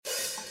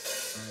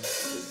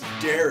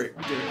Derek.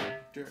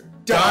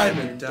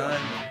 Diamond.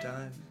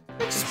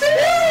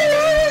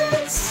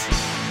 Experience!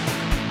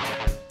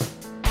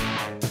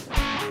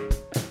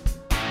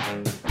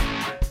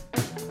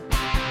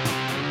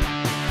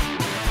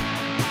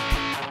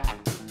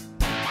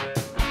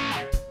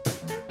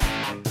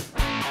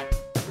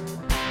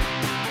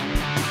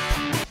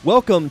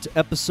 Welcome to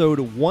episode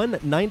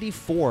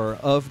 194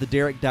 of the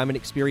Derek Diamond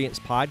Experience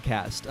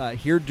podcast.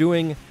 Here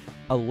doing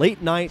a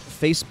late night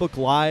Facebook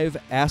Live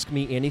Ask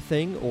Me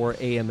Anything, or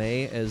AMA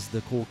as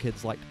the cool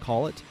kids like to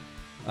call it.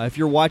 If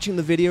you're watching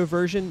the video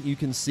version, you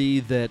can see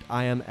that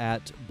I am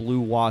at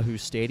Blue Wahoo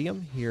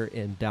Stadium here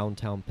in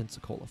downtown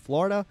Pensacola,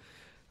 Florida.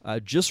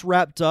 Just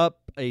wrapped up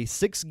a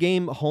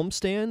 6-game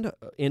homestand,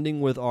 ending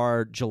with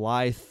our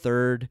July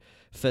 3rd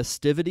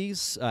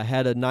festivities.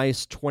 Had a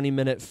nice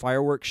 20-minute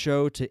fireworks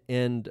show to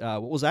end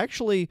what was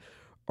actually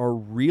a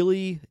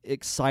really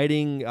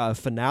exciting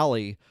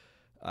finale.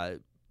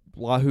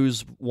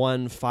 Wahoo's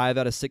won 5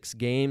 out of 6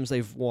 games.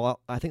 I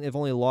think they've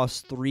only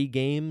lost 3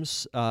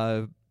 games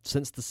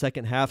since the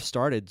second half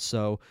started.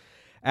 So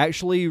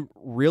actually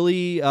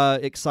really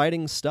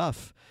exciting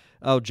stuff.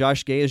 Oh,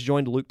 Josh Gay has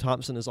joined. Luke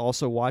Thompson is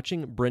also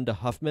watching. Brenda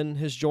Huffman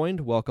has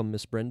joined. Welcome,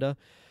 Miss Brenda.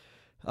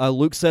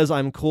 Luke says,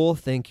 I'm cool.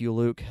 Thank you,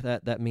 Luke.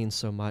 That means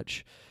so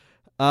much.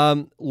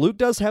 Luke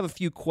does have a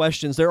few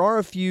questions. There are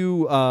a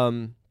few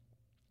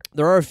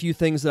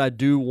things that I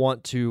do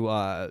want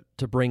to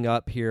bring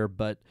up here,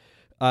 but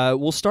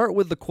we'll start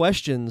with the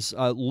questions.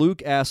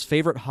 Luke asks,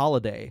 favorite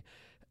holiday?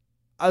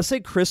 I'd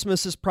say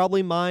Christmas is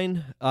probably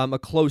mine. A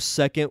close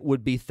second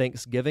would be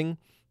Thanksgiving.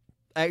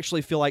 I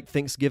actually feel like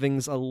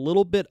Thanksgiving's a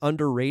little bit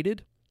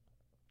underrated.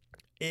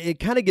 It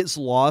kind of gets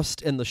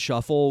lost in the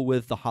shuffle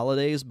with the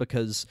holidays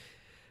because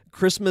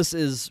Christmas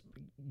is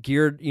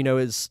geared,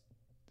 is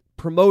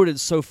promoted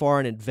so far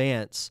in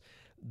advance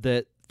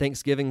that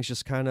Thanksgiving's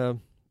just kind of,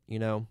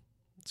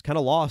 it's kind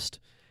of lost.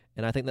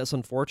 And I think that's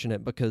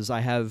unfortunate because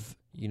I have,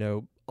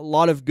 a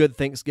lot of good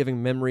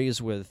Thanksgiving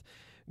memories with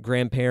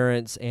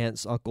grandparents,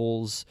 aunts,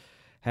 uncles,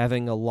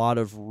 having a lot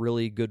of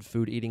really good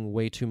food, eating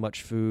way too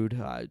much food,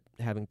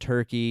 having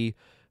turkey,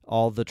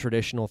 all the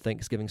traditional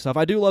Thanksgiving stuff.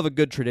 I do love a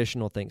good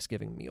traditional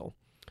Thanksgiving meal.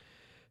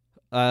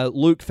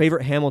 Luke,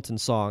 favorite Hamilton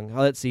song?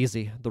 Oh, that's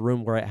easy. The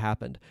Room Where It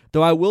Happened.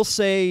 Though I will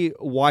say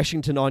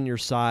Washington on Your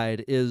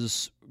Side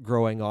is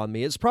growing on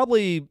me. It's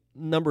probably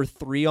number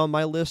 3 on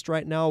my list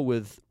right now,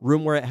 with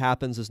Room Where It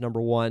Happens is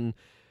number 1.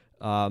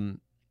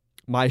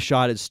 My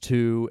Shot is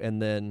 2, and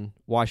then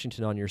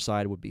Washington on Your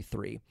Side would be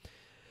 3.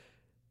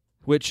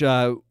 Which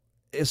I'll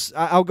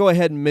go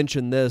ahead and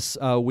mention this.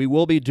 We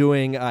will be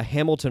doing a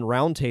Hamilton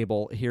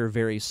Roundtable here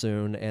very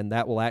soon, and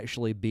that will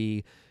actually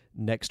be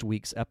next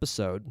week's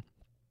episode.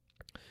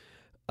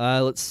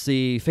 Let's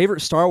see.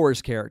 Favorite Star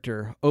Wars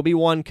character?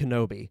 Obi-Wan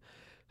Kenobi.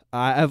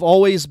 I've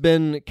always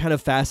been kind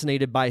of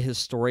fascinated by his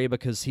story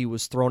because he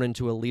was thrown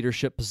into a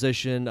leadership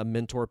position, a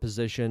mentor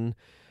position.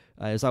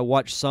 As I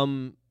watch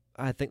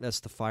I think that's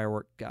the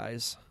firework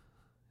guys,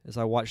 as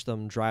I watch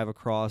them drive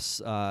across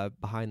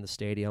behind the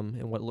stadium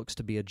in what looks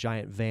to be a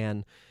giant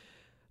van.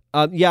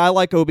 I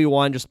like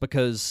Obi-Wan just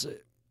because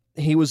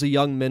he was a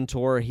young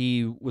mentor.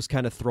 He was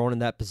kind of thrown in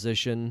that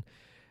position,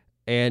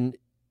 and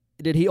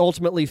did he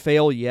ultimately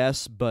fail?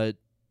 Yes, but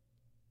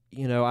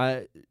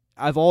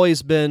I've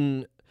always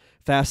been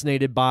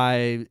fascinated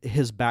by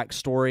his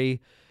backstory,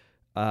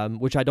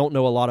 which I don't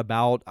know a lot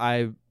about.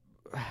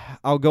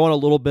 I'll go on a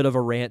little bit of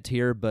a rant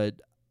here, but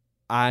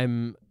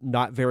I'm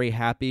not very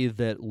happy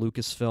that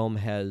Lucasfilm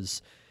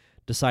has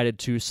decided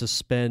to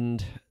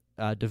suspend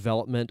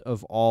development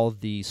of all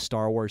the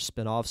Star Wars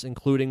spinoffs,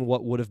 including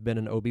what would have been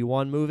an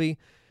Obi-Wan movie.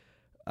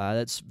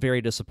 That's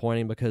very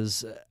disappointing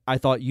because I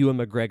thought Ewan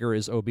McGregor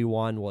as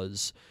Obi-Wan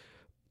was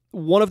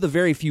one of the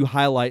very few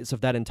highlights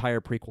of that entire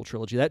prequel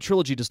trilogy. That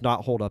trilogy does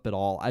not hold up at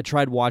all. I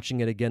tried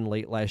watching it again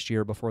late last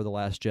year before The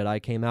Last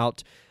Jedi came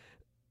out.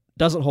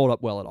 Doesn't hold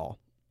up well at all.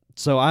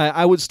 So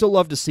I would still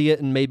love to see it,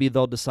 and maybe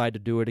they'll decide to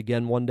do it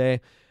again one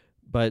day.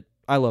 But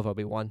I love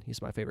Obi-Wan.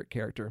 He's my favorite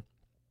character.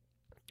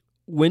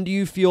 When do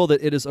you feel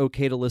that it is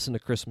okay to listen to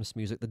Christmas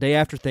music? The day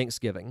after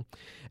Thanksgiving.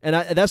 And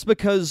that's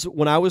because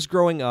when I was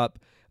growing up,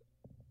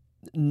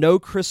 no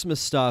Christmas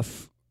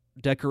stuff,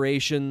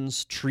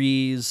 decorations,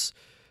 trees,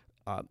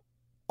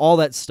 all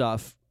that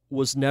stuff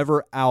was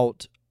never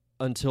out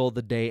until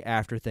the day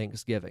after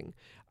Thanksgiving.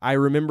 I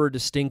remember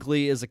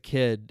distinctly as a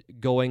kid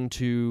going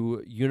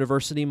to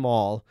University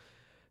Mall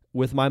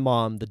with my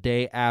mom the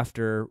day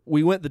after.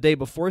 We went the day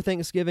before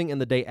Thanksgiving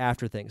and the day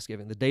after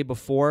Thanksgiving. The day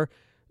before,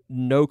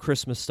 no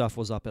Christmas stuff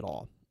was up at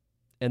all.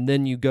 And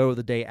then you go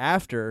the day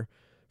after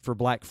for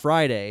Black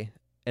Friday,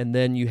 and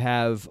then you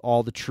have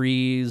all the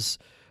trees.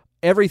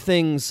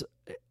 Everything's,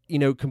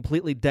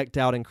 completely decked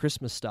out in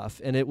Christmas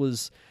stuff. And it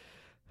was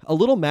a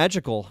little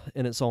magical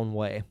in its own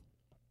way.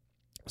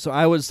 So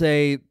I would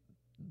say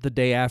the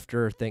day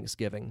after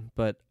Thanksgiving,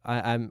 but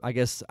I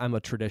guess I'm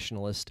a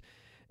traditionalist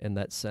in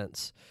that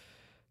sense.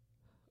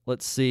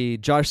 Let's see.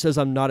 Josh says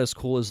I'm not as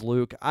cool as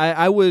Luke.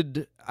 I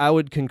would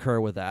concur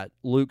with that.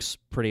 Luke's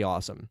pretty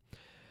awesome.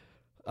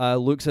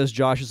 Luke says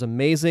Josh is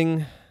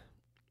amazing.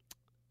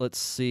 Let's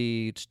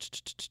see.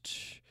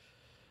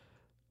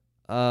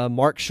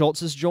 Mark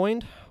Schultz has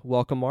joined.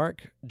 Welcome,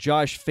 Mark.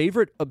 Josh,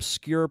 favorite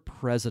obscure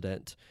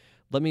president?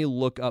 Let me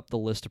look up the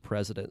list of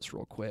presidents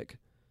real quick.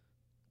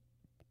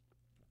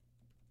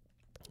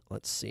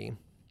 Let's see.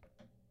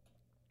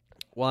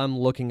 While I'm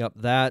looking up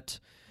that,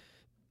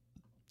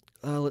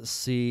 let's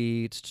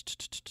see.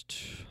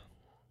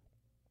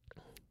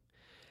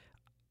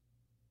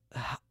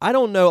 I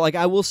don't know. Like,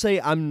 I will say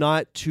I'm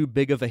not too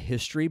big of a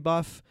history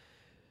buff,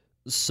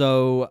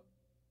 so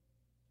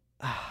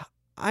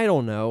I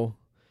don't know.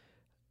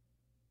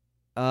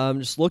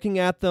 Just looking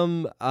at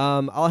them,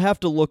 I'll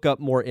have to look up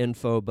more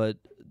info, but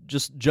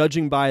just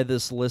judging by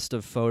this list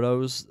of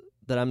photos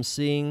that I'm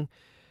seeing,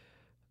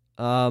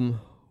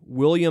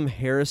 William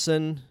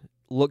Harrison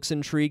looks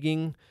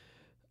intriguing.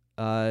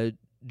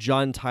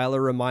 John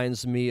Tyler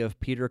reminds me of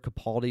Peter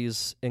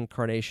Capaldi's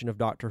incarnation of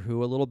Doctor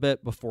Who a little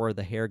bit before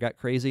the hair got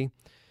crazy.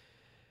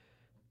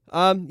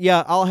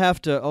 Yeah, I'll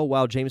have to... Oh,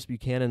 wow, James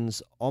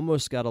Buchanan's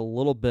almost got a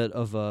little bit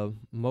of a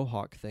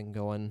mohawk thing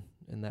going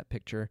in that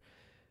picture.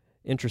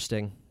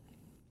 Interesting.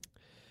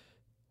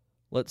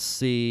 Let's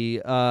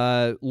see.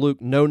 Luke,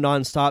 no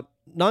Nonstop.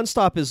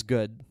 Nonstop is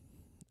good.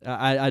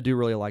 I do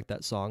really like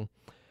that song.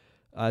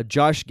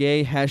 Josh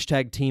Gay,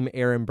 hashtag Team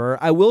Aaron Burr.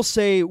 I will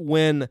say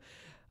when...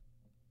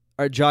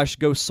 All right, Josh,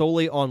 go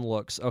solely on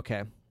looks.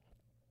 Okay.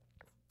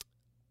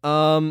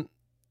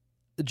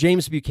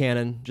 James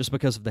Buchanan, just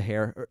because of the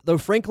hair. Though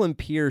Franklin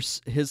Pierce,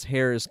 his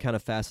hair is kind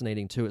of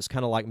fascinating too. It's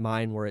kind of like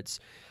mine where it's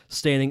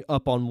standing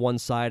up on one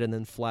side and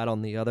then flat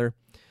on the other.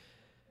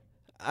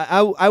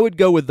 I would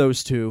go with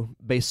those two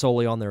based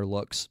solely on their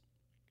looks.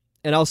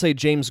 And I'll say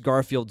James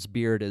Garfield's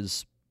beard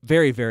is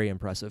very, very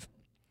impressive.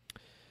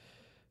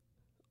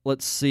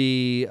 Let's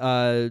see.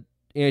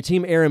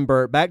 Team Aaron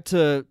Burr. Back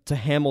to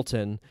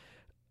Hamilton.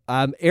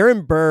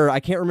 Aaron Burr, I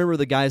can't remember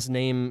the guy's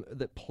name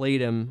that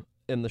played him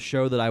in the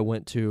show that I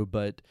went to,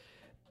 but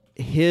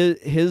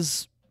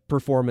his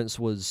performance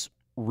was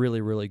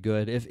really, really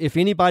good. If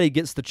anybody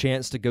gets the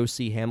chance to go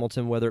see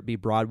Hamilton, whether it be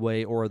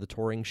Broadway or the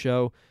touring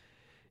show,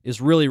 is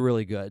really,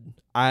 really good.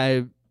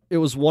 It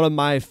was one of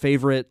my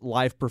favorite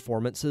live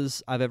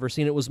performances I've ever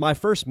seen. It was my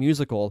first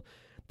musical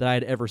that I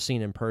had ever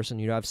seen in person.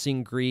 You know, I've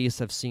seen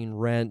Grease, I've seen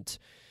Rent,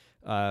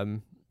 I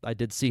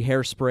did see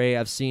Hairspray,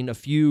 I've seen a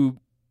few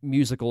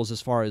musicals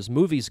as far as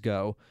movies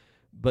go,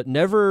 but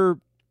never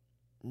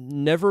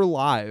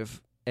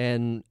live,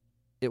 and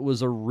it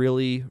was a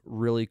really,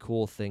 really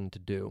cool thing to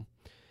do.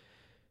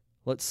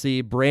 Let's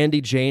see,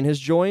 Brandy Jane has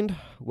joined.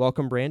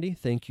 Welcome, Brandy.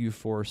 Thank you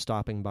for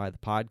stopping by the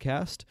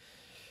podcast.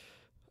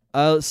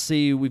 Let's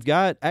see, we've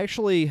got,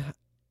 actually,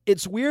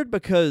 it's weird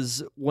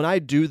because when I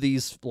do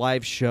these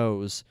live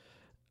shows,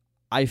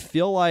 I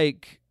feel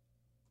like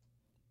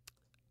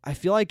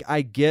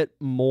I get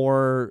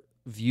more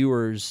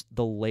viewers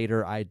the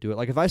later I do it.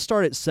 Like if I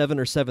start at 7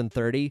 or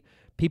 7:30,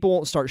 people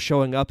won't start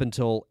showing up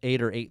until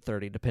 8 or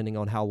 8:30, depending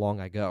on how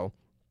long I go.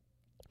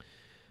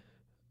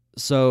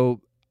 So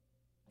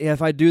yeah,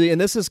 if I do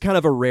and this is kind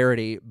of a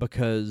rarity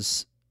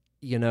because,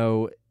 you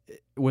know,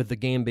 with the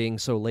game being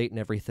so late and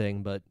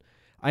everything, but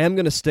I am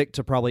going to stick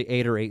to probably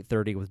 8 or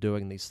 8:30 with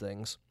doing these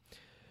things.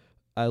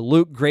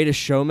 Luke, Greatest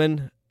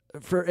Showman.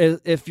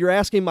 If you're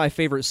asking my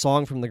favorite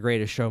song from The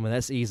Greatest Showman,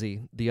 that's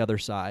easy. The Other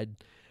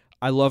Side.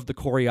 I love the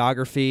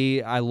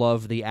choreography. I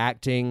love the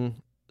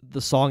acting.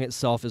 The song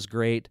itself is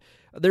great.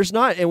 There's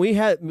not, and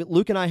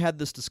Luke and I had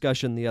this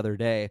discussion the other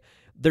day.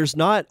 There's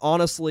not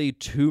honestly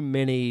too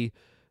many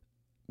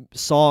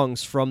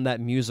songs from that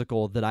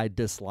musical that I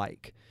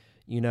dislike.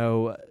 You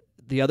know,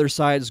 The Other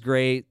Side is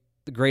great.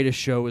 The Greatest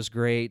Show is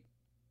great.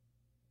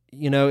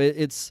 You know,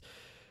 it's,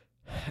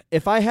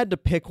 if I had to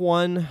pick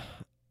one,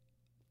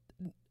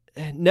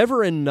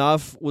 Never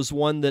Enough was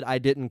one that I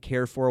didn't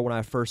care for when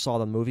I first saw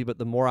the movie, but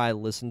the more I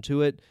listened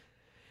to it,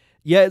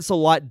 yeah, it's a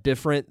lot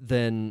different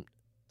than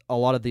a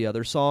lot of the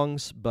other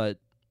songs, but,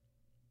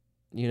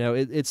 you know,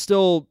 it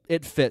still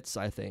fits,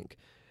 I think.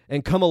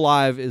 And Come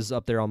Alive is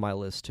up there on my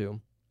list, too.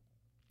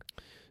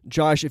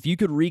 Josh, if you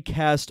could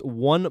recast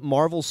one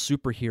Marvel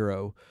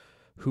superhero,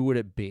 who would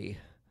it be?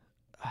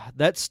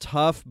 That's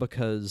tough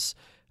because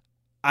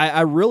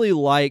I really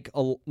like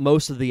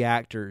most of the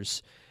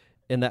actors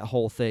in that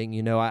whole thing.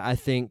 You know, I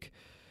think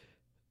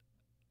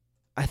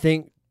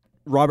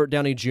Robert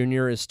Downey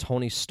Jr. as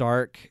Tony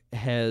Stark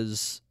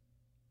has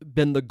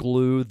been the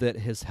glue that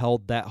has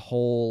held that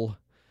whole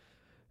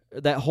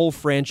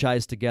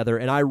franchise together,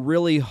 and I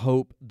really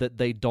hope that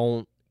they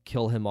don't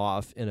kill him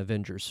off in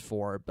Avengers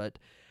 4, but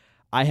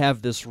I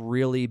have this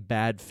really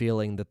bad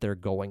feeling that they're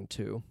going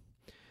to.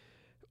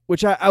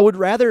 Which I would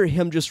rather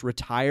him just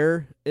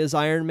retire as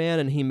Iron Man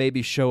and he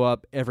maybe show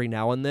up every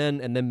now and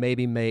then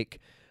maybe make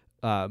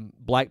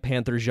Black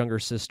Panther's younger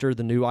sister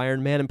the new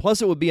Iron Man. And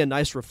plus it would be a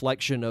nice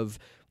reflection of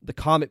the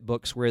comic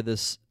books where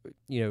this,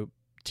 you know,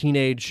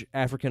 teenage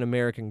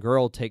African-American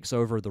girl takes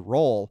over the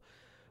role,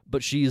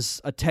 but she's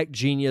a tech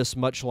genius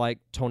much like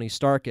Tony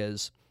Stark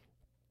is.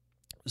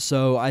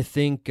 So I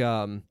think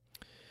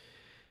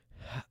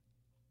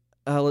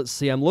let's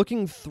see. I'm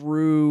looking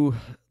through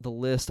the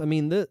list. I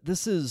mean,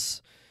 this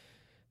is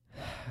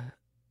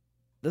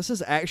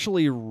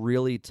actually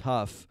really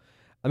tough.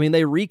 I mean,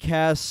 they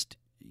recast,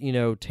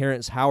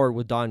 Terrence Howard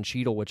with Don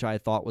Cheadle, which I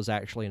thought was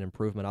actually an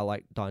improvement. I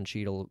like Don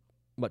Cheadle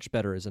much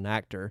better as an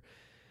actor.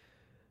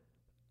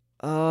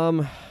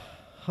 Well,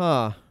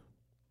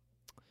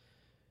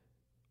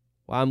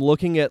 I'm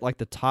looking at like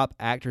the top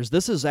actors.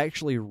 This is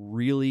actually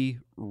really,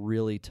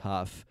 really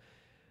tough.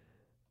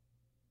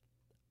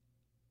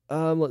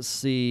 Let's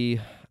see.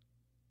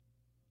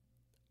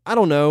 I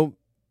don't know.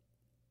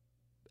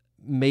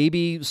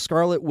 Maybe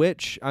Scarlet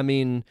Witch. I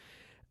mean,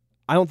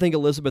 I don't think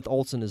Elizabeth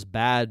Olsen is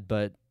bad,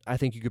 but I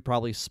think you could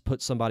probably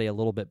put somebody a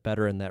little bit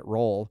better in that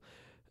role.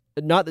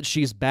 Not that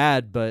she's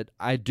bad, but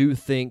I do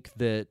think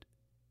that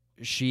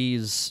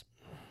she's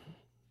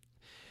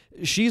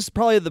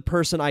probably the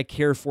person I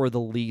care for the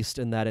least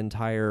in that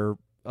entire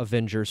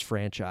Avengers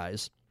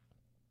franchise.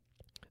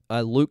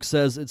 Luke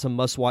says it's a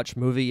must-watch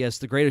movie. Yes,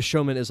 The Greatest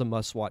Showman is a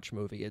must-watch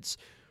movie. It's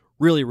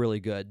really, really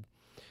good.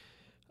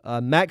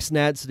 Max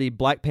Nadsity,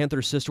 Black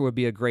Panther's sister would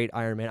be a great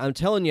Iron Man. I'm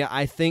telling you,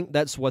 I think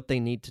that's what they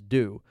need to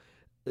do.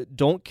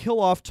 Don't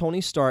kill off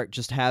Tony Stark.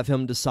 Just have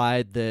him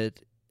decide that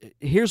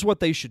here's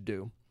what they should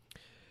do.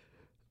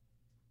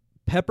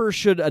 Pepper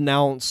should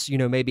announce,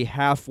 maybe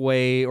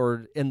halfway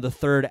or in the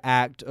third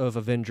act of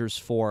Avengers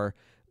 4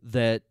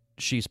 that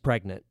she's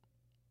pregnant.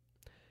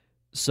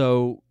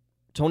 So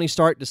Tony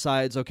Stark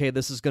decides, okay,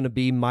 this is going to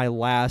be my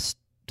last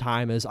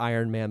time as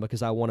Iron Man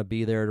because I want to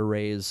be there to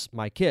raise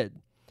my kid.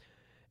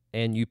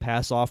 And you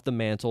pass off the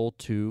mantle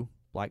to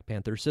Black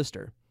Panther's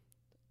sister.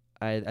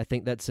 I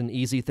think that's an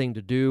easy thing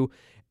to do.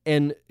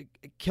 And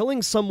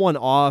killing someone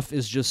off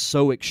is just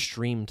so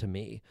extreme to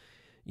me.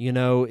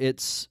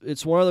 It's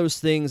one of those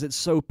things, it's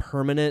so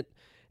permanent.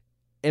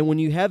 And when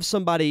you have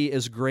somebody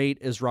as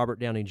great as Robert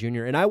Downey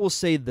Jr., and I will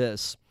say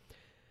this,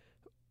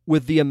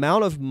 with the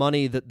amount of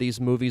money that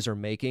these movies are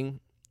making,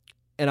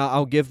 and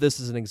I'll give this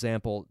as an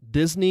example,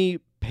 Disney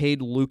paid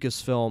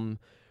Lucasfilm,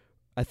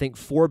 I think,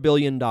 $4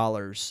 billion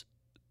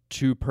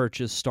to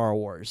purchase Star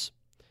Wars.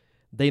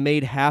 They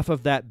made half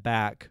of that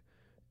back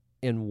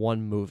in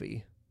one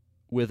movie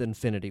with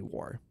Infinity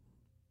War.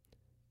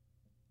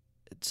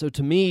 So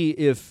to me,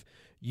 if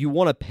you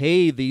want to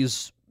pay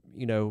these,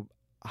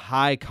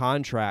 high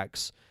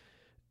contracts,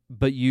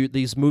 but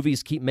these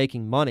movies keep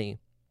making money,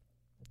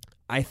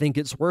 I think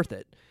it's worth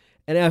it.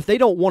 And if they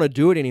don't want to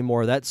do it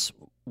anymore, that's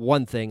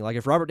one thing. Like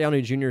if Robert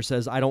Downey Jr.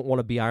 says, I don't want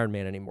to be Iron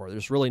Man anymore,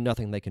 there's really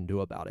nothing they can do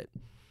about it.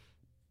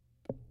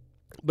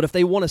 But if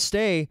they want to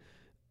stay,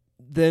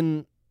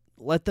 then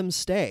let them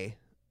stay.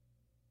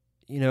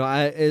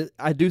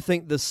 I do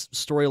think this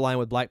storyline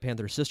with Black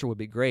Panther's sister would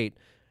be great,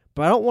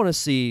 but I don't want to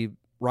see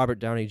Robert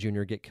Downey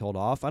Jr. get killed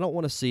off. I don't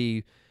want to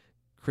see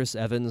Chris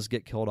Evans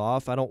get killed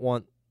off. I don't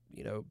want,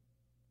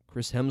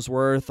 Chris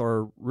Hemsworth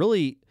or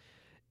really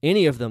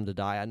any of them to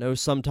die. I know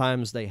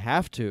sometimes they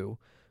have to,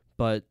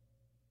 but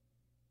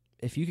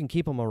if you can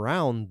keep them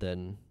around,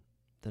 then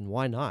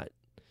why not?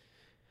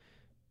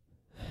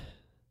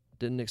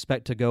 Didn't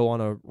expect to go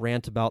on a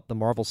rant about the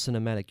Marvel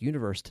Cinematic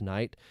Universe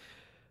tonight.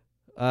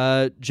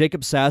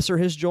 Jacob Sasser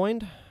has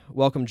joined.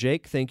 Welcome,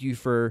 Jake. Thank you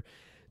for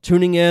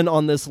tuning in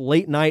on this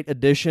late night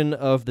edition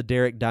of the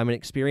Derek Diamond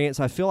Experience.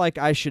 I feel like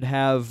I should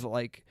have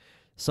like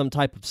some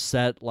type of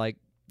set like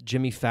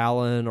Jimmy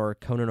Fallon or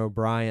Conan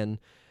O'Brien.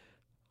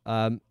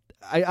 I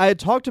had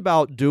talked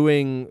about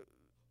doing,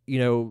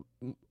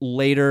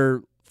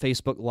 later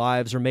Facebook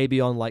Lives or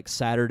maybe on like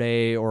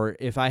Saturday, or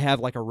if I have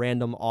like a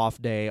random off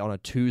day on a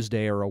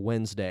Tuesday or a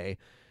Wednesday,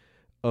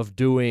 of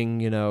doing,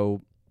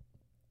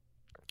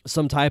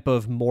 some type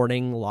of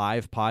morning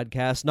live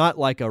podcast, not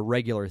like a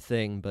regular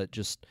thing, but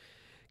just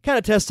kind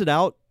of test it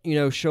out,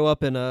 show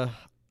up in a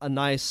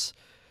nice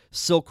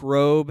silk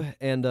robe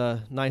and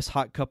a nice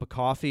hot cup of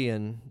coffee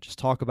and just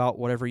talk about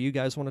whatever you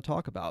guys want to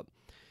talk about.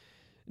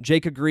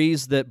 Jake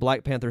agrees that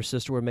Black Panther's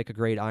sister would make a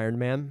great Iron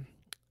Man,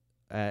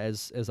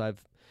 as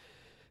I've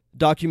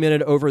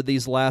documented over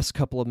these last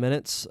couple of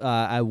minutes.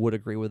 I would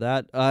agree with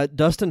that.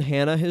 Dustin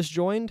Hanna has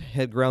joined,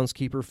 head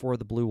groundskeeper for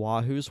the Blue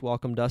Wahoos.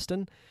 Welcome,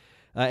 Dustin.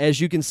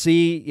 As you can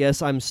see,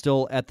 yes, I'm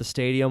still at the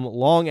stadium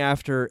long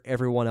after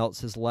everyone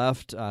else has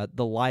left.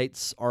 The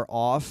lights are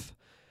off.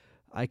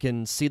 I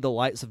can see the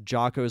lights of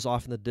Jocko's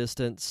off in the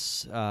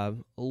distance, a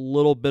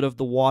little bit of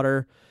the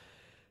water.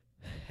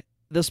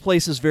 This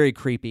place is very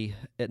creepy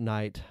at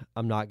night.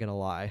 I'm not going to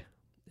lie.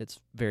 It's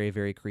very,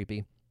 very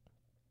creepy.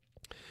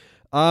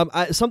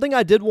 Something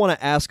I did want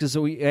to ask is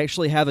that we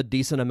actually have a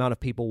decent amount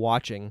of people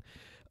watching.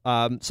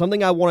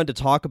 Something I wanted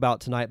to talk about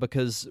tonight,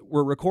 because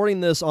we're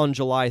recording this on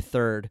July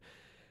 3rd,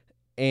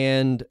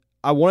 and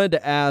I wanted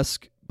to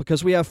ask,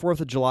 because we have 4th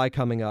of July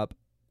coming up,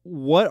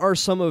 what are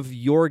some of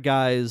your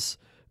guys'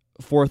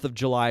 4th of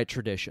July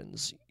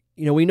traditions?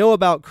 We know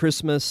about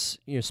Christmas,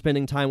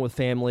 spending time with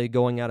family,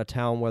 going out of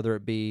town, whether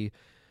it be,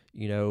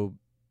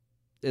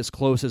 as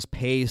close as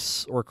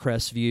Pace or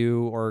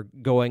Crestview, or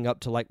going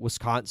up to like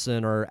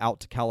Wisconsin or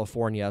out to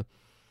California.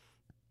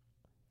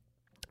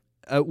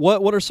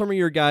 What are some of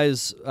your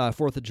guys'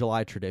 4th of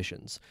July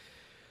traditions?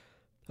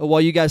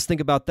 While you guys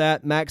think about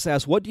that, Max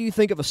asks, what do you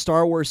think of a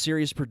Star Wars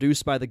series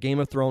produced by the Game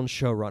of Thrones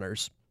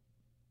showrunners?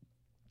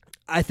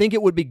 I think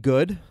it would be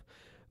good,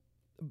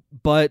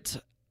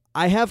 but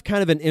I have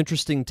kind of an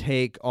interesting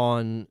take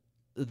on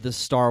the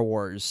Star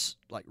Wars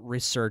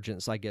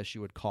resurgence, I guess you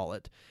would call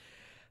it.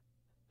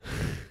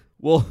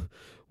 We'll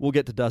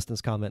get to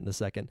Dustin's comment in a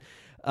second.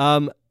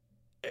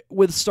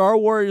 With Star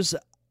Wars,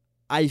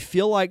 I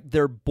feel like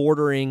they're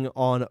bordering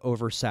on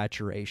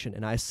oversaturation,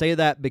 and I say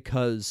that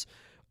because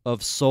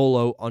of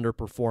Solo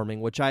underperforming,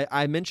 which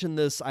I mentioned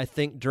this, I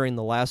think, during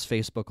the last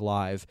Facebook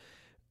Live,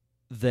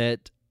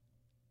 that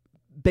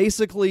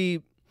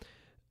basically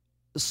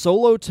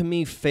Solo to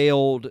me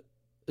failed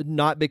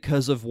not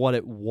because of what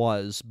it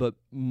was, but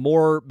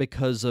more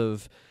because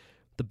of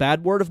the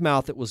bad word of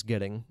mouth it was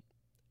getting,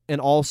 and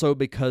also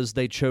because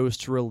they chose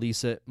to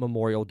release it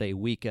Memorial Day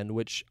weekend,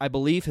 which I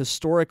believe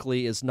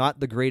historically is not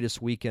the greatest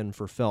weekend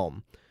for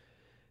film.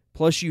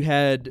 Plus, you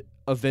had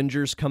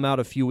Avengers come out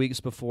a few weeks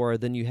before,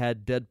 then you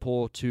had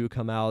Deadpool 2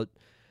 come out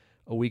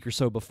a week or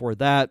so before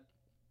that,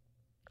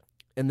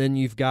 and then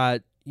you've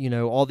got,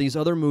 all these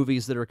other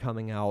movies that are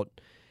coming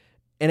out,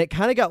 and it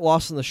kind of got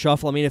lost in the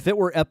shuffle. I mean, if it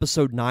were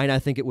Episode 9, I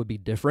think it would be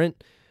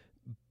different,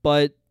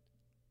 but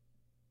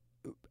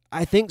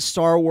I think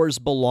Star Wars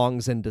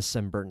belongs in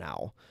December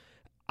now.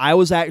 I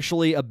was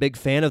actually a big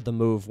fan of the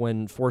move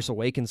when Force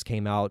Awakens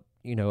came out,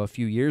 a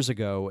few years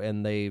ago,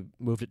 and they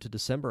moved it to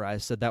December. I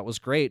said that was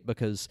great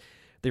because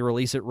they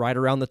release it right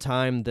around the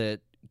time that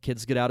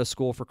kids get out of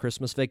school for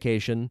Christmas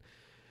vacation.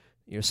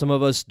 Some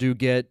of us do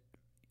get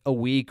a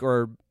week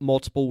or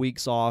multiple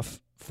weeks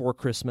off for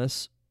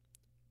Christmas,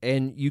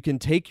 and you can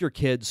take your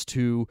kids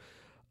to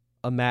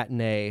a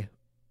matinee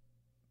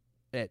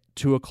at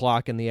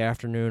 2:00 in the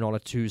afternoon on a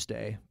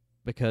Tuesday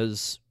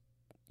because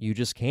you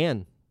just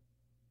can.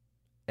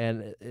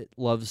 And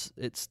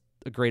it's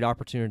a great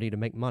opportunity to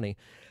make money.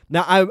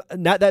 Now,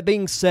 that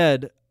being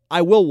said,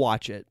 I will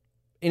watch it.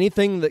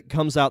 Anything that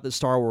comes out that's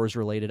Star Wars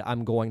related,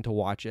 I'm going to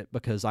watch it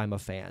because I'm a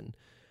fan.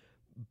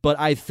 But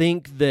I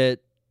think that,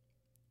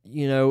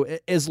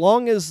 as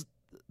long as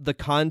the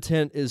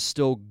content is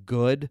still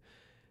good,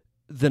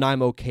 then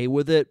I'm okay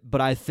with it. But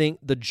I think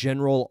the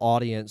general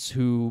audience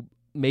who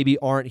maybe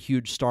aren't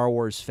huge Star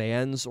Wars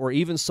fans, or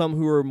even some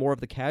who are more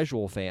of the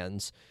casual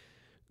fans,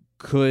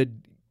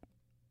 could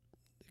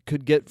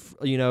get,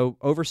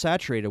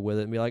 oversaturated with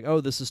it and be like, oh,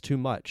 this is too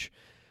much.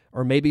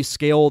 Or maybe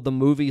scale the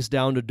movies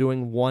down to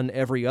doing one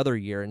every other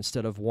year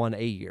instead of one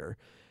a year.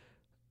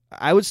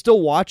 I would still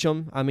watch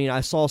them. I mean,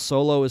 I saw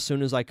Solo as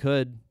soon as I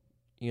could.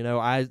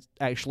 I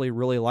actually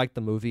really liked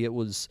the movie. It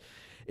was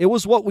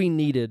what we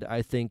needed,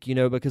 I think,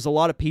 because a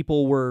lot of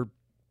people were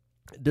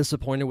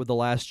disappointed with The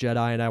Last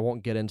Jedi, and I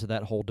won't get into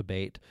that whole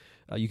debate.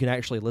 You can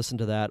actually listen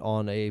to that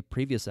on a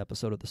previous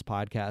episode of this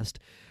podcast.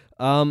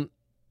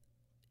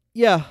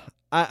 Yeah,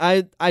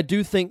 I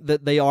do think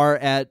that they are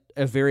at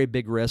a very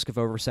big risk of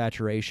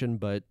oversaturation,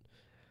 but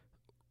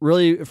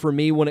really, for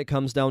me, when it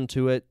comes down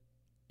to it,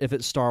 if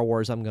it's Star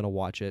Wars, I'm going to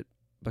watch it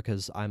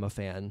because I'm a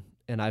fan,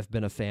 and I've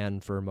been a fan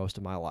for most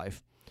of my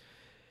life.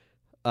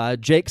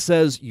 Jake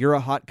says, you're a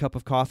hot cup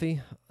of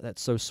coffee.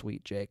 That's so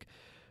sweet, Jake.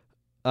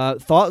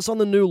 Thoughts on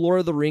the new Lord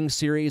of the Rings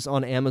series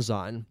on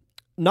Amazon?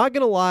 Not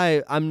going to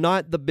lie, I'm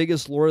not the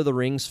biggest Lord of the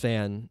Rings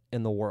fan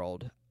in the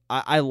world.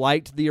 I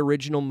liked the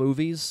original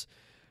movies.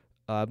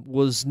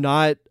 Was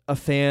not a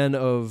fan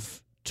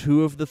of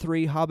 2 of the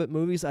 3 Hobbit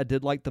movies. I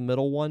did like the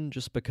middle one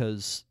just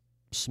because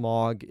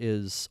Smaug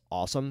is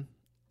awesome,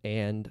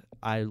 and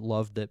I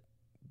loved that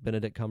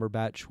Benedict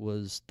Cumberbatch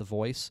was the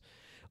voice.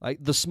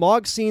 Like, the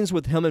Smaug scenes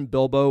with him and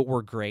Bilbo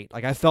were great.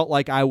 Like, I felt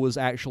like I was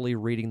actually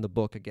reading the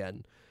book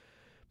again.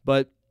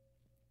 But,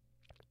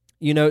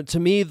 to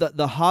me,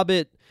 the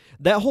Hobbit,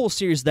 that whole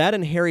series, that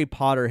and Harry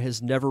Potter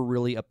has never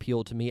really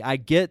appealed to me. I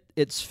get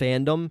its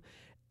fandom,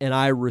 and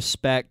I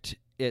respect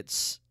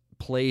its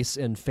place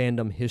in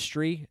fandom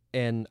history,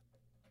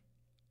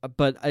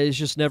 but it's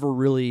just never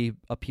really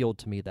appealed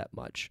to me that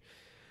much.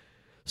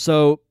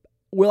 So,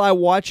 will I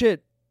watch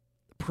it?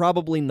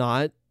 Probably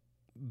not,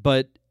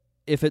 but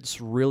if it's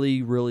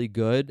really, really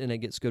good and it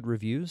gets good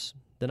reviews,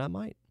 then I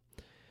might.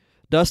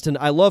 Dustin,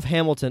 I love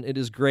Hamilton. It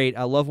is great.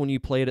 I love when you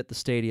play it at the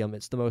stadium.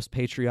 It's the most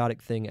patriotic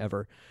thing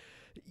ever.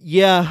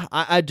 Yeah,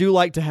 I do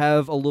like to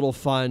have a little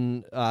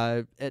fun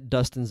at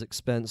Dustin's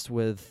expense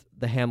with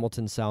the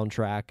Hamilton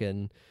soundtrack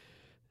and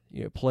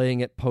playing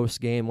it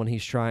post-game when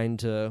he's trying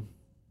to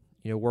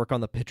work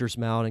on the pitcher's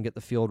mound and get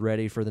the field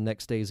ready for the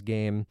next day's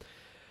game.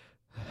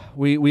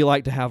 We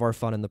like to have our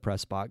fun in the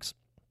press box.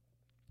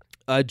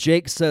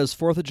 Jake says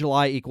 4th of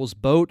July equals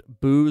boat,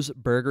 booze,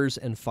 burgers,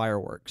 and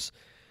fireworks.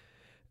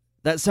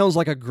 That sounds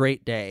like a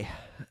great day.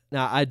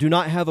 Now, I do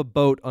not have a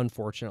boat,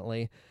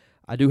 unfortunately.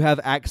 I do have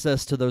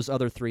access to those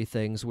other 3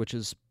 things, which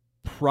is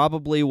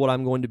probably what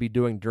I'm going to be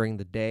doing during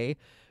the day.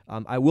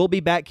 I will be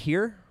back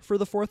here for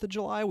the 4th of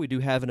July. We do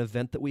have an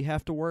event that we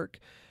have to work.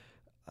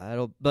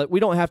 But we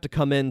don't have to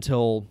come in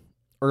till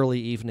early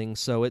evening,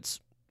 so it's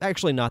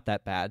actually not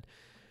that bad.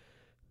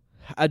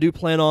 I do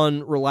plan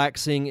on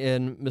relaxing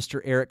in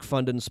Mr. Eric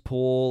Funden's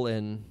pool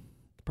and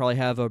Probably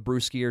have a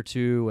brewski or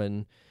two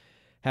and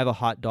have a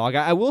hot dog.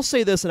 I will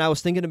say this, and I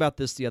was thinking about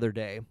this the other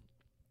day.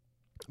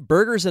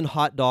 Burgers and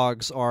hot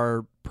dogs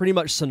are pretty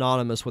much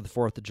synonymous with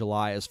 4th of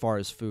July as far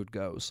as food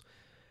goes.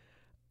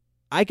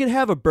 I could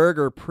have a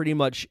burger pretty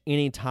much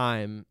any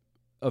time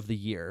of the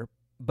year,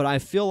 but I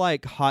feel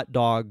like hot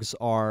dogs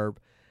are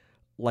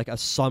like a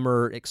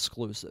summer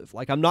exclusive.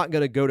 Like, I'm not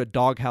going to go to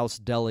Doghouse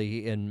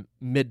Deli in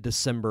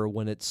mid-December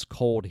when it's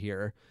cold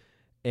here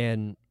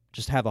and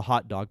just have a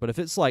hot dog. But if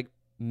it's like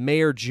May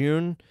or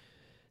June,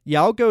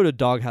 yeah, I'll go to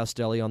Doghouse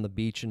Deli on the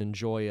beach and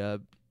enjoy a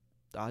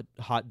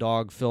hot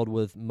dog filled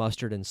with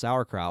mustard and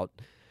sauerkraut.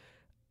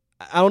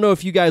 I don't know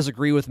if you guys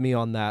agree with me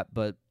on that,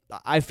 but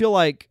I feel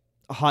like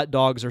hot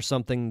dogs are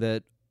something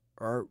that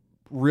are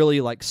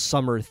really like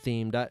summer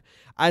themed.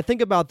 I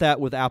think about that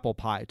with apple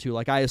pie too.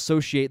 Like, I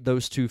associate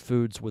those two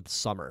foods with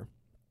summer.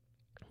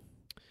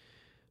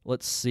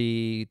 Let's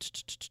see.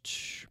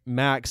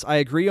 Max, I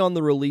agree on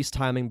the release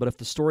timing, but if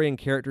the story and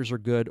characters are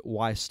good,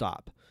 why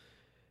stop?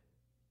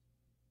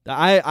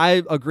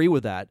 I agree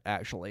with that,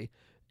 actually.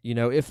 You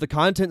know, if the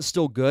content's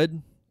still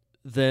good,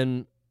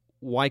 then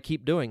why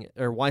keep doing it?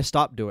 Or why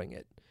stop doing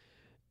it?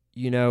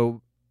 You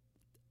know,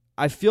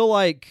 I feel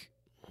like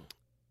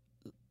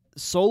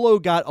Solo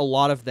got a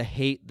lot of the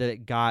hate that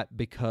it got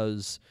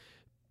because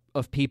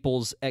of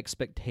people's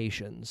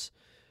expectations.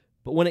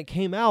 But when it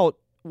came out,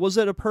 was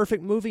it a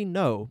perfect movie?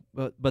 No,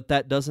 but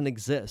that doesn't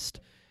exist.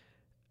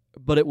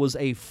 But it was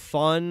a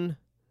fun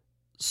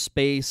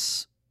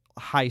space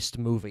heist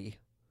movie.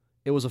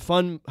 It was a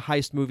fun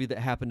heist movie that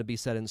happened to be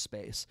set in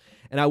space.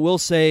 And I will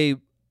say,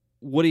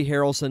 Woody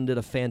Harrelson did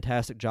a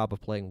fantastic job of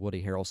playing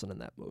Woody Harrelson in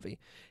that movie.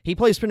 He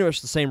plays pretty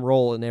much the same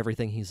role in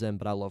everything he's in,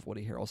 but I love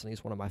Woody Harrelson.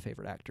 He's one of my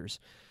favorite actors.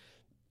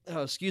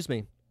 Excuse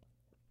me.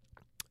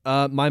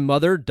 My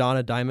mother,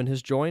 Donna Diamond,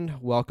 has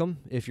joined. Welcome,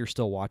 if you're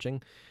still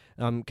watching.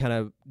 I'm kind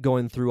of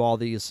going through all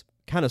these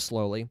kind of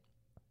slowly.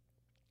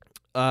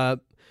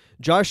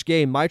 Josh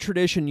Gay, my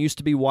tradition used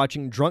to be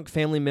watching drunk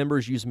family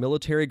members use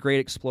military-grade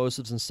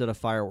explosives instead of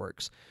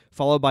fireworks,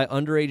 followed by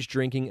underage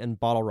drinking and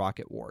bottle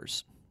rocket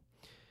wars.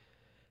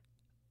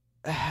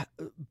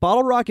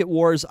 Bottle rocket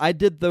wars, I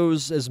did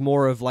those as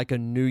more of like a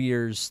New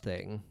Year's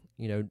thing.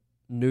 You know,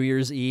 New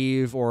Year's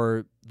Eve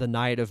or the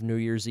night of New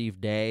Year's Eve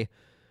day.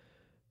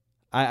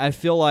 I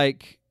feel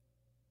like,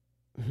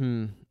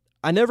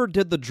 I never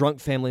did the drunk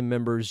family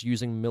members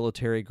using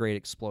military-grade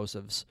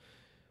explosives,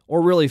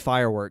 or really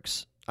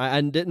fireworks.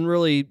 I didn't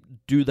really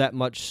do that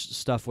much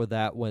stuff with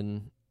that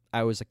when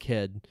I was a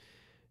kid.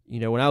 You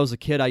know, when I was a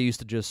kid, I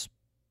used to just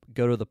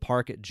go to the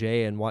park at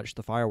Jay and watch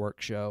the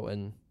fireworks show,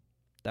 and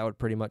that would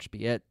pretty much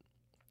be it.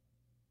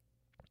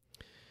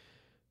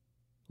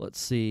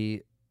 Let's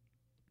see.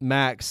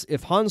 Max,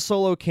 if Han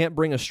Solo can't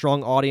bring a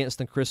strong audience,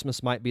 then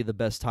Christmas might be the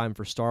best time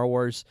for Star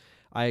Wars.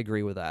 I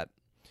agree with that.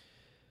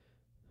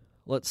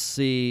 Let's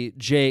see.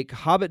 Jake,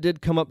 Hobbit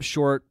did come up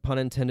short, pun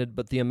intended,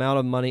 but the amount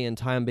of money and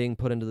time being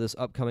put into this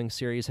upcoming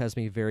series has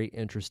me very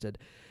interested.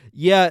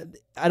 Yeah,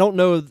 I don't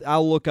know.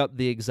 I'll look up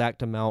the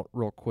exact amount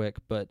real quick,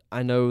 but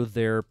I know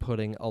they're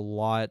putting a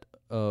lot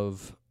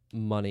of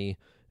money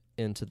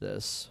into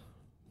this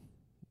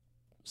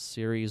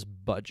series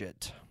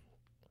budget.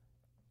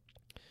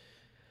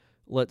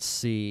 Let's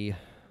see.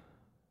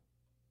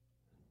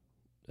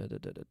 Wait,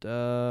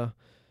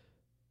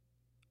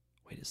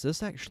 is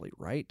this actually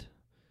right?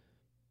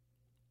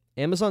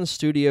 Amazon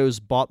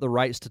Studios bought the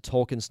rights to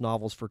Tolkien's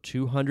novels for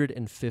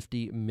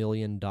 $250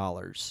 million.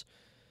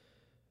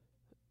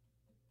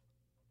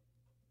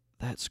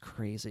 That's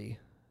crazy.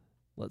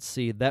 Let's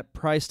see. That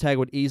price tag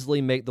would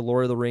easily make The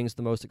Lord of the Rings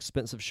the most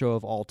expensive show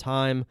of all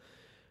time,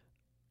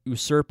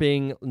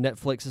 usurping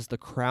Netflix's The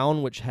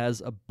Crown, which has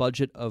a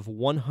budget of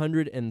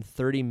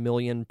 $130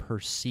 million per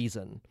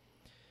season,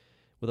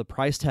 with a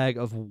price tag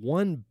of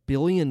 $1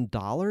 billion.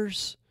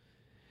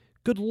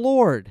 Good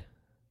Lord.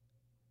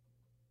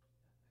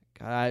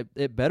 God,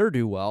 it better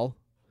do well.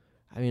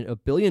 I mean, $1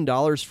 billion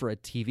for a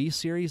TV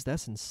series?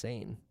 That's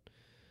insane.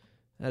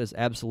 That is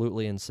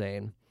absolutely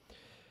insane.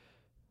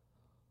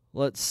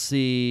 Let's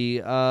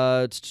see.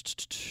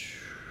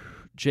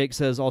 Jake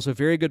says, also,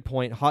 very good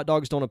point. Hot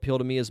dogs don't appeal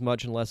to me as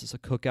much unless it's a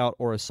cookout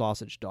or a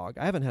sausage dog.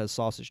 I haven't had a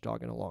sausage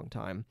dog in a long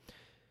time.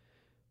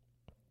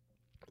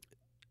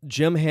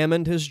 Jim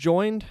Hammond has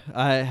joined.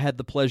 I had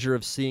the pleasure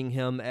of seeing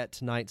him at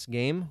tonight's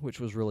game, which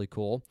was really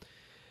cool.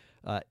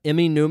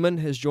 Emmy Newman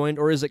has joined,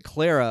 or is it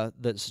Clara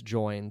that's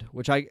joined?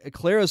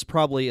 Clara's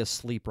probably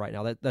asleep right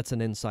now. That's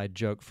an inside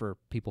joke for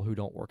people who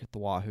don't work at the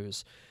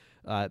Wahoos.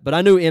 But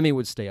I knew Emmy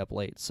would stay up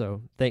late,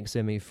 so thanks,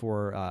 Emmy,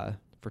 for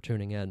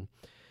tuning in.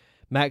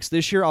 Max,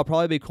 this year I'll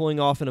probably be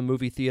cooling off in a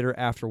movie theater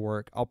after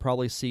work. I'll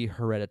probably see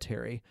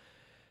Hereditary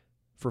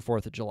for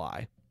 4th of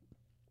July.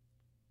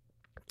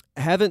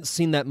 I haven't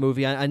seen that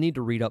movie. I need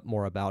to read up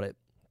more about it.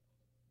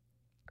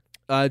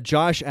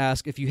 Josh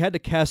asked, if you had to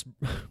cast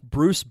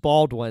Bruce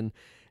Baldwin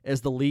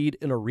as the lead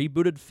in a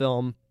rebooted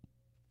film,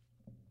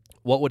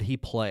 what would he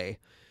play?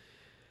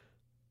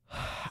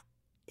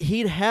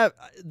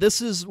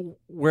 This is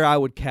where I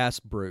would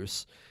cast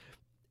Bruce.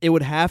 it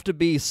would have to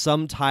be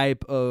some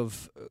type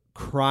of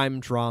crime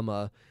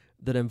drama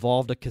that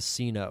involved a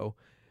casino,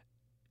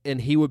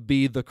 and he would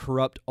be the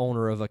corrupt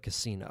owner of a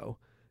casino.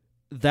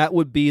 That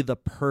would be the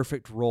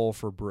perfect role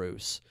for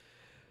Bruce.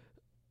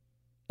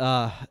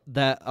 I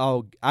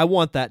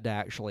want that to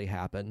actually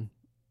happen.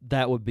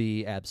 That would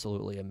be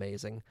absolutely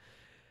amazing.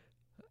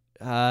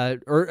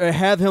 Or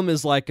have him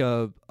as like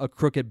a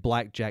crooked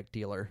blackjack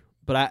dealer,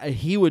 but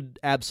he would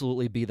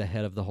absolutely be the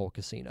head of the whole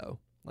casino.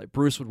 Like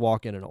Bruce would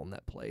walk in and own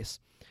that place.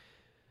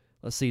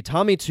 Let's see.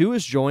 Tommy 2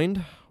 is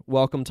joined.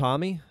 Welcome,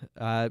 Tommy.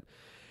 I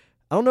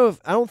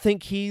don't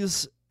think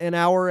he's an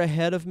hour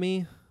ahead of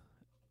me.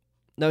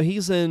 No,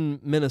 he's in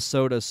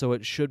Minnesota, so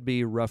it should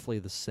be roughly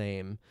the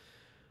same.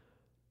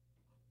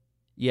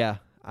 Yeah,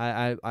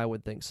 I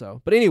would think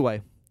so. But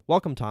anyway,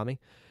 welcome, Tommy.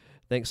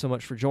 Thanks so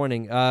much for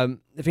joining.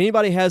 If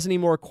anybody has any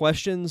more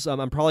questions,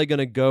 I'm probably going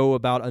to go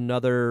about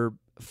another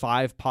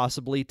 5,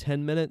 possibly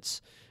 10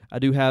 minutes. I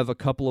do have a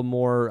couple of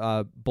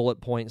more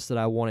bullet points that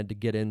I wanted to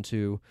get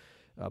into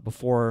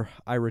before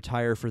I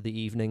retire for the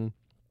evening.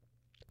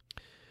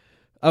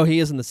 Oh, he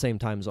is in the same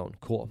time zone.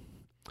 Cool.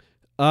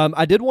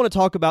 I did want to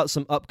talk about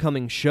some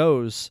upcoming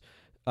shows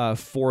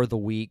for the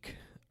week,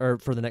 or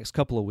for the next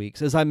couple of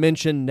weeks. As I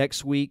mentioned,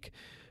 next week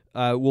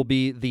will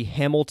be the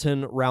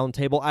Hamilton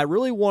Roundtable. I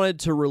really wanted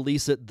to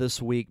release it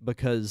this week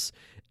because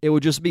it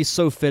would just be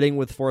so fitting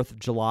with 4th of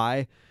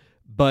July,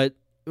 but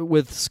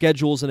with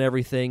schedules and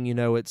everything,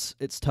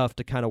 it's tough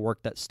to kind of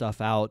work that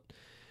stuff out.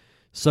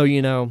 So,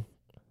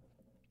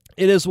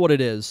 it is what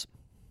it is.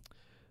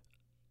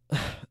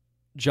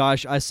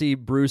 Josh, I see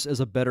Bruce as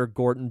a better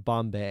Gordon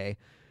Bombay.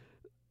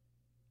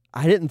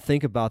 I didn't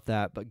think about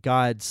that, but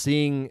God,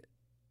 seeing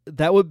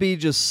that would be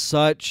just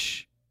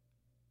such.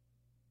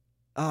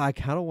 I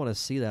kind of want to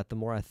see that. The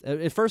more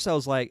at first I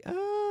was like,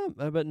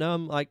 but no,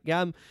 I'm like,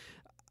 yeah,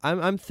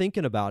 I'm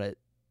thinking about it.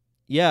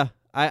 Yeah,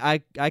 I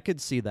could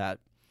see that.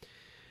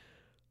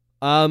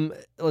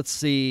 Let's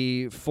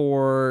see,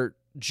 for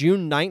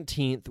June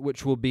 19th,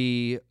 which will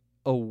be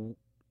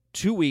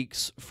 2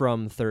 weeks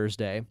from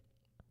Thursday,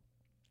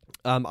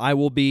 I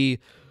will be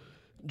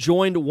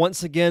joined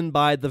once again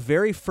by the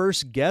very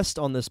first guest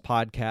on this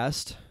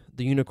podcast,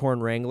 the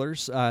Unicorn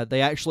Wranglers. They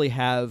actually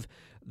have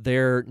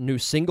their new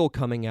single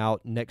coming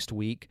out next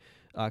week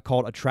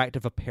called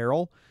Attractive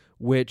Apparel,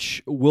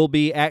 which will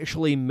be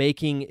actually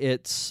making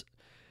its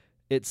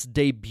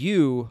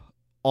debut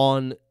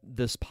on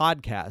this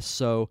podcast.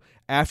 So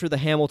after the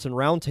Hamilton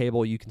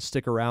Roundtable, you can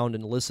stick around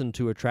and listen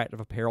to Attractive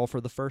Apparel for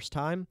the first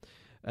time.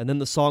 And then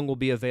the song will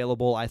be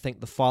available, I think,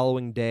 the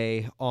following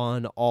day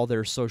on all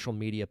their social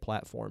media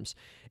platforms.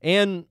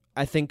 And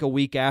I think a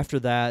week after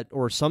that,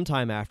 or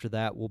sometime after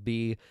that, will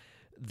be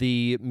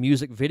the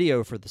music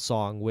video for the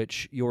song,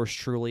 which yours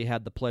truly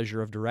had the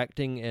pleasure of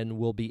directing and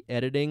will be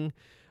editing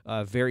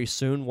very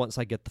soon once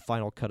I get the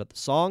final cut of the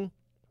song.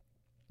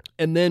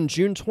 And then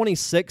June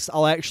 26th,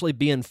 I'll actually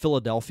be in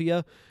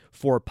Philadelphia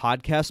for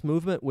Podcast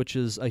Movement, which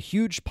is a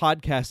huge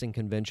podcasting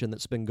convention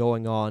that's been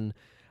going on,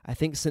 I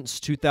think, since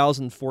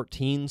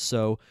 2014.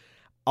 So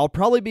I'll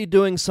probably be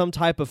doing some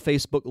type of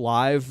Facebook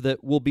Live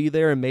that will be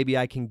there, and maybe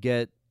I can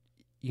get,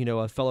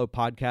 a fellow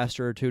podcaster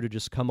or two to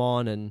just come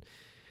on and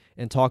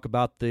talk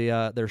about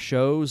their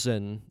shows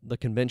and the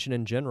convention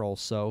in general.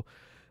 So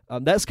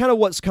that's kind of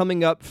what's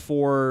coming up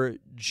for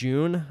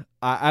June.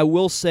 I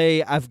will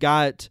say I've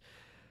got,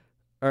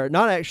 or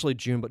not actually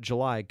June, but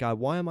July. God,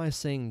 why am I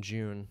saying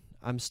June?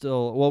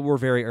 We're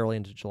very early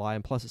into July,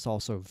 and plus it's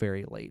also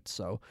very late.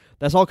 So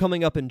that's all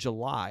coming up in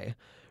July.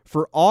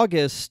 For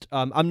August,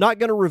 I'm not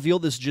going to reveal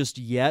this just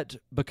yet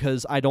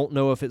because I don't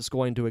know if it's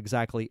going to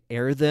exactly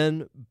air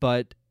then,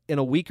 but in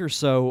a week or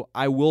so,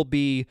 I will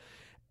be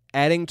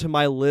adding to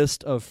my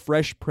list of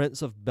Fresh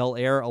Prince of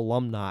Bel-Air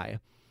alumni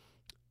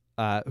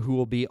who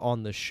will be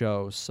on the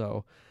show.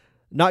 So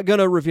not going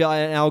to reveal,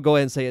 and I'll go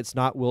ahead and say it's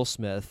not Will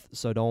Smith,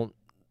 so don't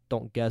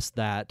guess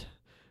that.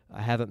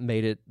 I haven't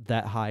made it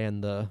that high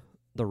in the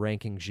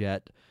rankings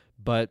yet,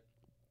 but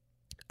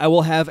I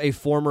will have a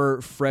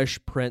former Fresh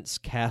Prince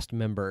cast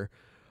member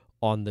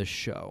on this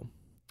show.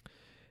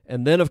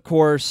 And then, of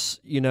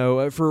course,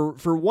 for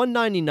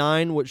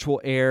 199, which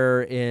will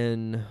air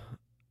in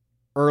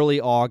early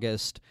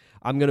August,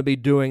 I'm going to be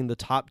doing the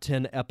top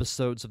 10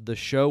 episodes of the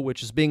show,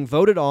 which is being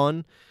voted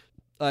on.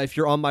 If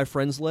you're on my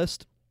friends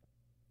list,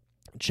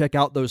 check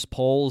out those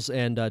polls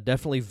and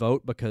definitely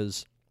vote,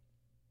 because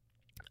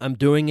I'm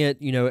doing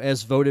it,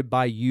 as voted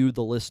by you,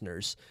 the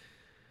listeners.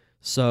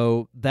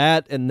 So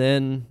that, and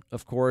then,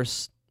 of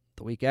course,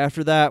 the week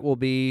after that will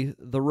be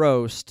the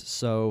roast.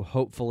 So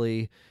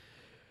hopefully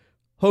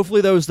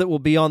those that will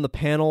be on the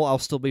panel, I'll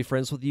still be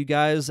friends with you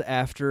guys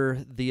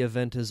after the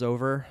event is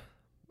over.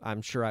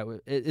 I'm sure I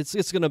would.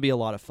 It's going to be a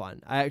lot of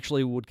fun. I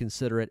actually would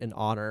consider it an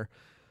honor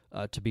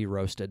to be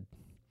roasted.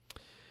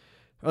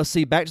 Let's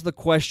see, back to the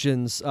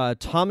questions.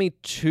 Tommy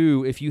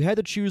 2, if you had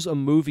to choose a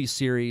movie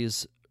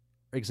series,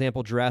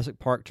 example Jurassic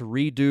Park, to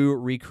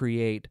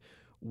recreate,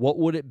 what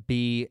would it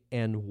be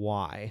and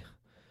why?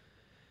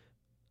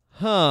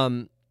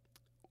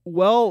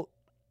 Well,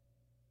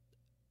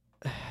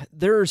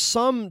 there are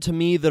some to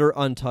me that are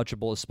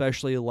untouchable,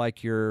 especially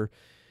like your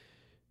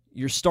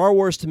Star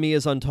Wars to me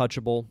is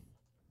untouchable.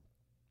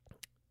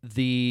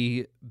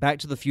 The Back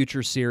to the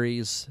Future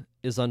series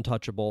is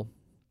untouchable.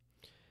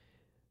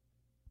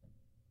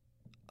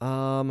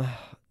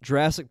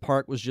 Jurassic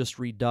Park was just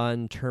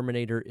redone.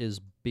 Terminator is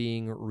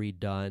being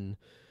redone.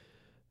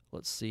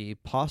 Let's see.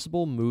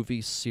 Possible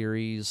movie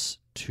series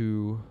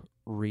to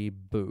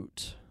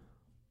reboot.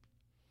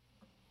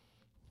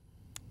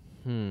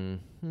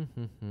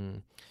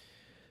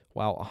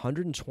 Wow,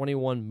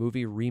 121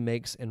 movie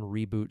remakes and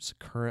reboots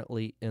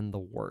currently in the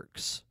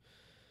works.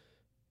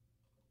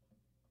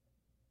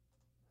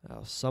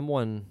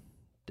 Someone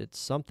did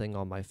something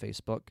on my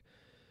Facebook.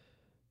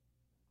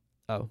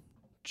 Oh,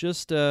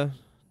 just a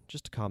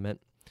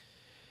comment.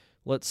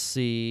 Let's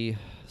see.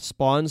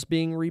 Spawn's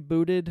being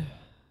rebooted.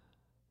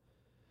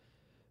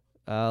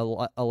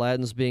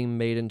 Aladdin's being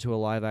made into a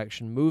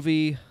live-action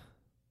movie.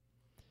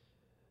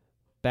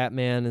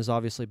 Batman is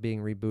obviously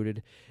being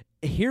rebooted.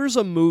 Here's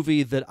a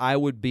movie that I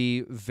would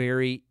be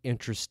very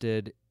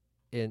interested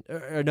in.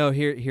 No,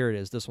 here it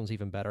is. This one's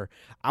even better.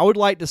 I would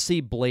like to see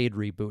Blade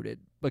rebooted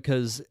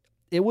because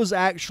it was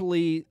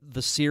actually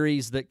the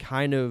series that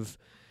kind of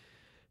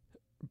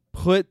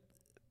put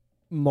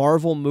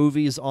Marvel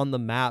movies on the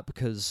map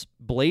because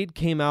Blade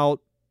came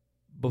out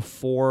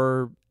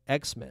before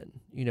X-Men.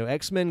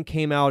 X-Men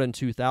came out in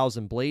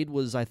 2000. Blade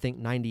was, I think,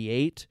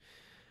 98.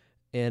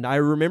 And I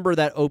remember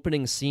that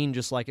opening scene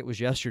just like it was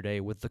yesterday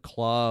with the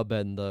club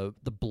and the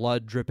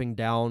blood dripping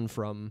down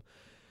from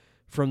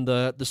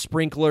the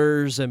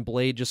sprinklers and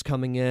Blade just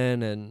coming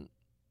in and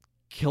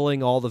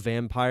killing all the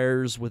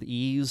vampires with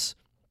ease.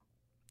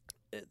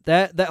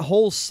 That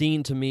whole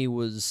scene to me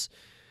was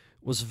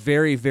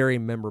very, very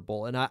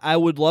memorable. And I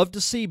would love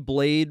to see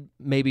Blade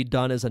maybe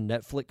done as a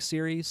Netflix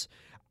series.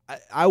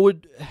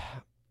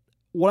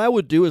 What I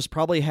would do is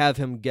probably have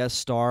him guest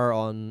star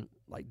on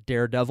like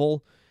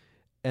Daredevil,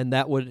 and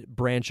that would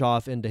branch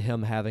off into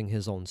him having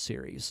his own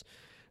series.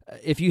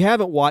 If you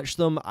haven't watched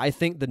them, I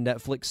think the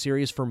Netflix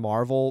series for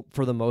Marvel,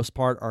 for the most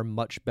part, are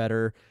much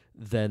better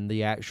than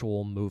the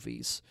actual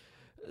movies.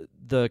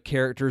 The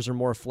characters are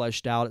more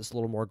fleshed out. It's a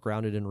little more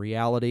grounded in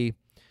reality.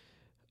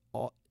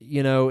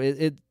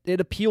 It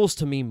appeals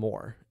to me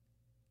more.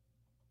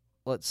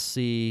 Let's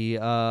see.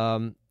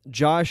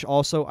 Josh,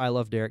 also, I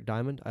love Derek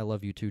Diamond. I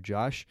love you too,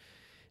 Josh.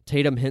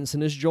 Tatum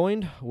Henson has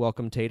joined.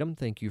 Welcome, Tatum.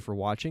 Thank you for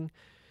watching.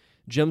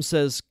 Jim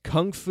says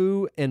Kung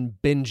Fu and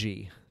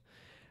Benji.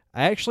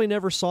 I actually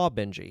never saw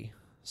Benji,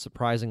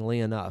 surprisingly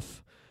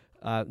enough.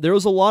 There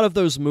was a lot of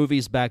those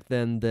movies back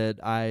then that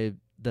I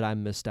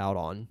missed out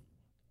on.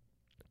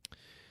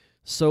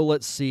 So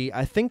let's see.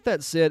 I think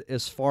that's it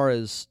as far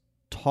as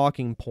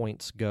talking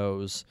points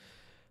goes.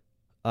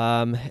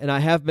 And I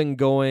have been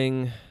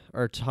going,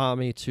 or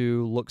Tommy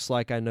too, looks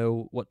like I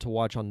know what to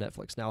watch on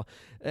Netflix now.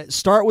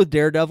 Start with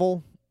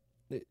Daredevil.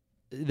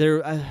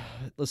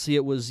 Let's see,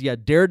 it was,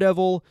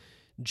 Daredevil,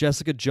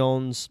 Jessica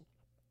Jones,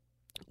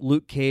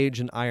 Luke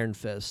Cage, and Iron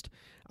Fist.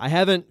 I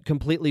haven't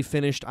completely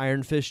finished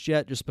Iron Fist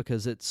yet just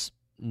because it's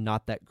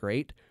not that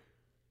great.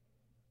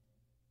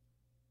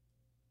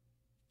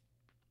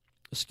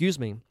 Excuse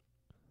me.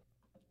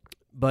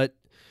 But,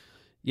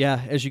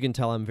 yeah, as you can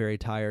tell, I'm very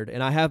tired.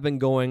 And I have been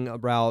going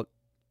about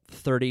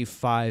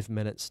 35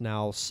 minutes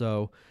now,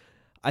 so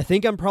I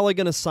think I'm probably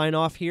going to sign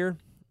off here.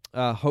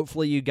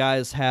 Hopefully you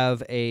guys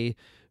have a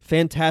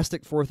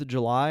fantastic 4th of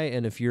July,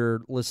 and if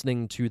you're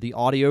listening to the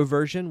audio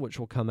version, which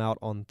will come out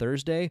on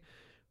Thursday,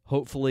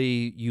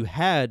 hopefully you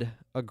had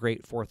a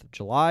great 4th of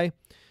July.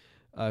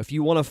 If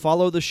you want to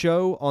follow the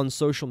show on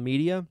social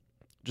media,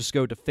 just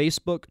go to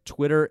Facebook,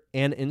 Twitter,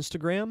 and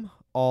Instagram,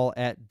 all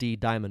at D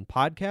Diamond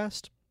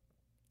Podcast.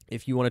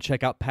 If you want to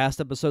check out past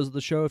episodes of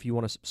the show, if you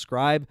want to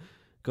subscribe,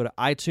 go to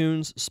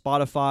iTunes,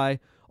 Spotify,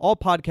 all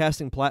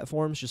podcasting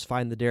platforms. Just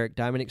find the Derek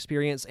Diamond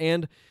Experience.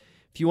 And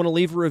if you want to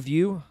leave a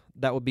review,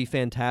 that would be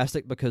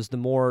fantastic because the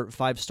more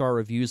 5-star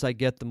reviews I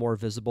get, the more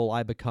visible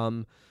I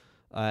become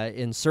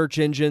in search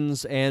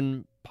engines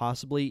and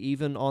possibly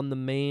even on the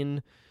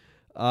main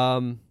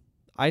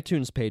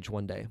iTunes page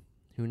one day.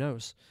 Who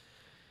knows?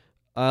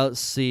 Let's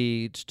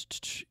see.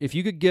 If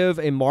you could give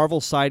a Marvel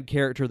side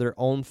character their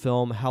own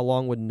film, how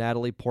long would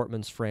Natalie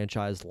Portman's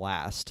franchise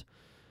last?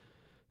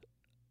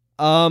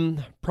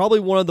 Probably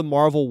one of the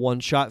Marvel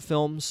one-shot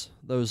films,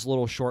 those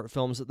little short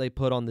films that they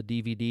put on the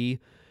DVD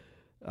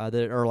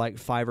that are like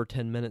 5 or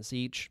 10 minutes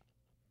each.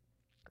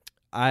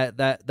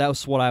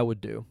 That's what I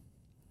would do.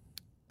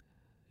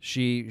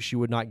 She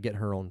would not get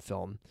her own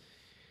film.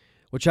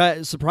 Which,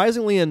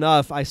 surprisingly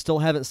enough, I still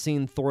haven't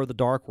seen Thor: The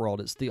Dark World.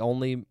 It's the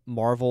only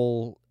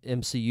Marvel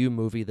MCU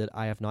movie that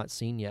I have not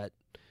seen yet.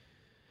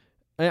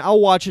 And I'll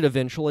watch it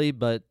eventually,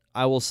 but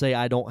I will say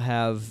I don't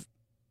have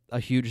a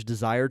huge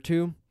desire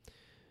to,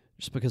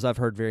 just because I've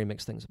heard very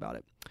mixed things about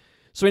it.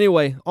 So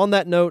anyway, on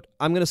that note,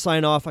 I'm going to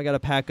sign off. I got to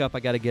pack up. I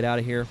got to get out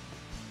of here.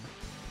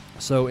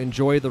 So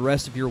enjoy the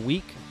rest of your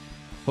week.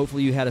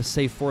 Hopefully you had a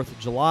safe 4th of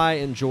July.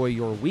 Enjoy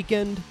your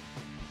weekend.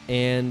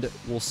 And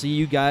we'll see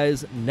you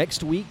guys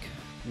next week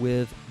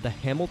with the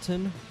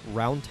Hamilton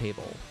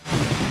Roundtable.